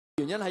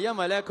因係因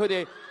為咧佢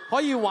哋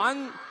可以玩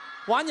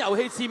遊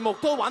戲節目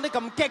都玩得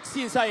咁激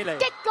先犀利。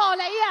激過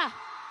你啊！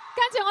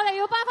跟住我哋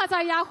要頒發就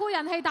係 Yahoo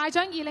人氣大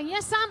獎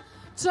2013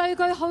最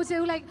具號召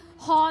力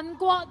韓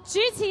國主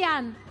持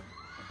人，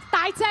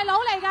大隻佬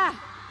嚟㗎，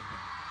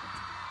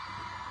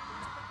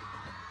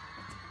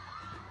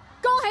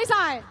恭喜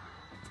晒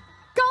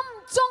金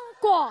鐘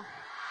國。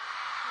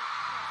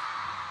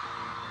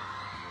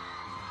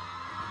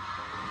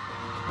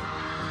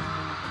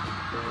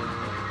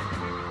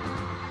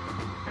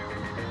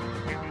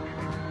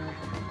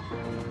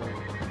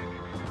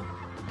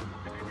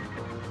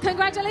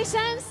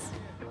Congratulations.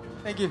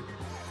 Thank you.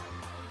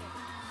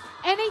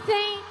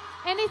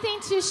 Anything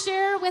to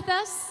share with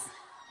us?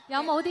 有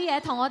冇啲嘢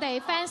同我哋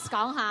fans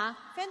講下？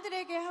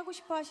 팬들에게 하고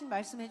싶어 하신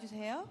말씀해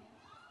주세요.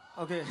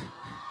 Okay.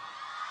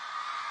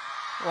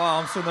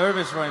 Wow, I'm so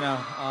nervous right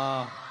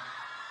now.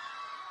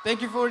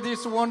 Thank you for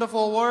this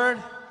wonderful award.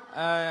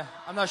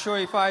 I'm not sure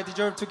if I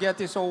deserve to get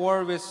this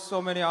award with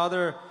so many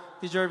other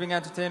deserving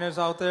entertainers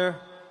out there.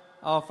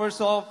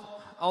 First off,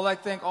 I would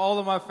like to thank all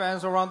of my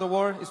fans around the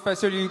world,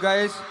 especially you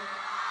guys.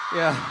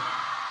 Yeah,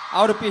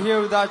 I would be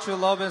here without your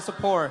love and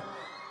support.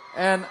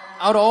 And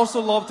I would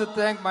also love to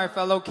thank my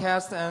fellow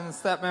cast and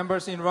staff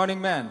members in Running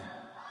Man.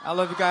 I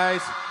love you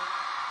guys.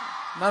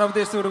 None of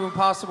this would have been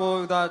possible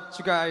without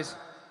you guys.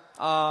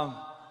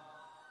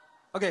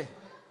 Okay,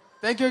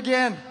 thank you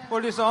again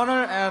for this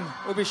honor, and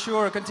we'll be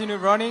sure to continue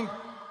running,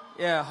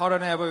 harder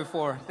than ever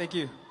before. Thank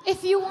you.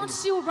 If you want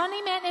to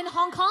Running Man in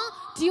Hong Kong,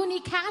 do you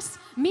need cast?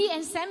 Me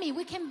and Sammy,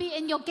 we can be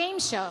in your game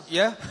show.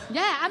 Yeah?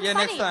 Yeah, I'm Yeah,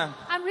 funny. next time.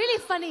 I'm really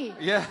funny.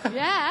 Yeah.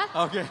 Yeah.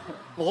 Okay.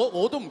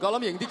 我都唔夠膽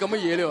認啲咁嘅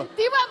嘢喎。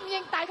點解唔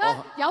認？大家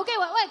有機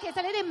會。喂，其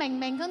實你哋明唔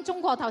明跟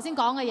中國頭先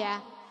講嘅嘢？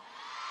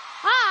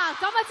啊，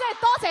咁啊，真係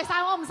多謝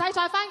晒，我唔使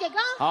再翻譯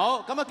啦。好，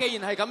咁啊，既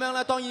然係咁樣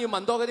咧，當然要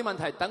問多嗰啲問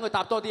題，等佢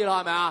答多啲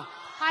啦，係咪啊？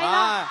係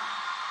啦。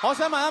我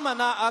想問一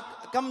問阿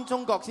金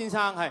鐘國先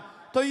生係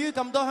對於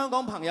咁多香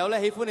港朋友咧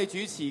喜歡你主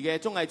持嘅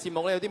綜藝節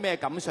目咧，有啲咩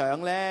感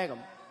想咧？咁。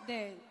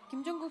 네,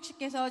 김종국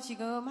씨께서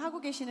지금 하고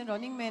계시는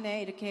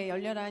러닝맨에 이렇게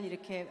열렬한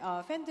이렇게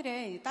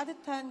팬들의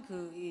따뜻한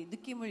그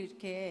느낌을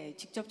이렇게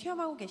직접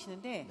체험하고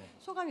계시는데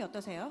소감이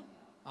어떠세요?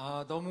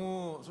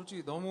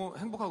 솔직히 너무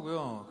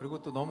행복하고요.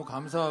 그리고 또 너무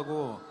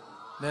감사하고,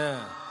 네.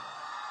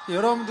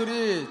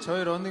 여러분들이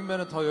저희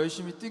러닝맨을 더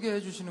열심히 뛰게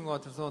해주시는 것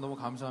같아서 너무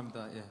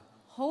감사합니다. 예.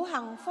 好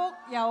幸福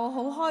又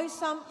好開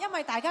心，因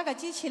為大家嘅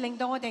支持令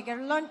到我哋嘅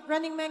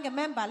Running Man 嘅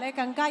member 咧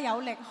更加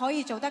有力，可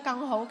以做得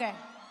更好嘅。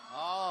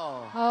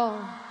 Oh,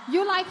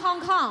 you like Hong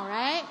Kong,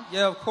 right?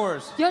 Yeah, of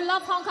course. You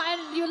love Hong Kong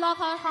and you love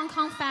our Hong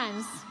Kong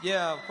fans.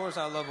 Yeah, of course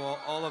I love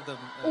all of them.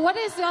 What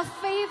is your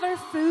favorite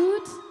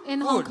food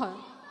in Hong Kong?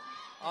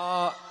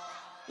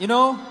 You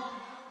know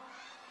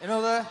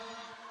that?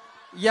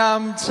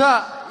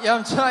 Yamcha.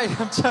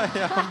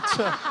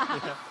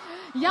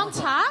 Yum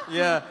cha?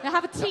 Yeah. You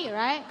have a tea,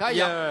 right? 梗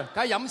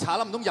係飲茶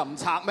啦，唔通淫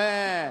賊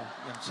咩？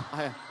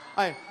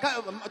係，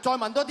再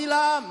問多啲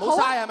啦，唔好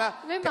嘥係咪啊？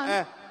你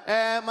問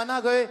問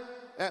下佢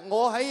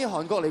我喺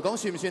韓國嚟講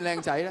算唔算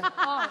靚仔咧？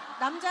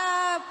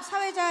 남자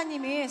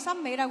사회자님이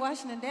썸메이라고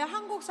하시는데요.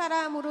 한국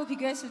사람으로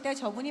비교했을 때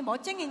저분이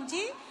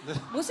멋쟁인지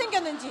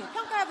못생겼는지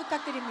평가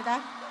부탁드립니다.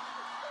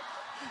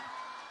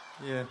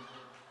 예.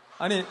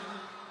 아니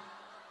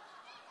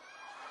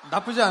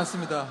나쁘지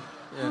않습니다.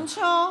 예.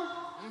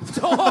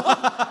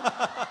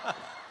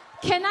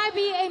 Can I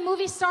be a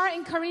movie star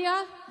in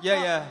Korea?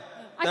 Yeah,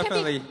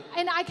 definitely.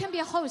 I can be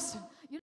a host.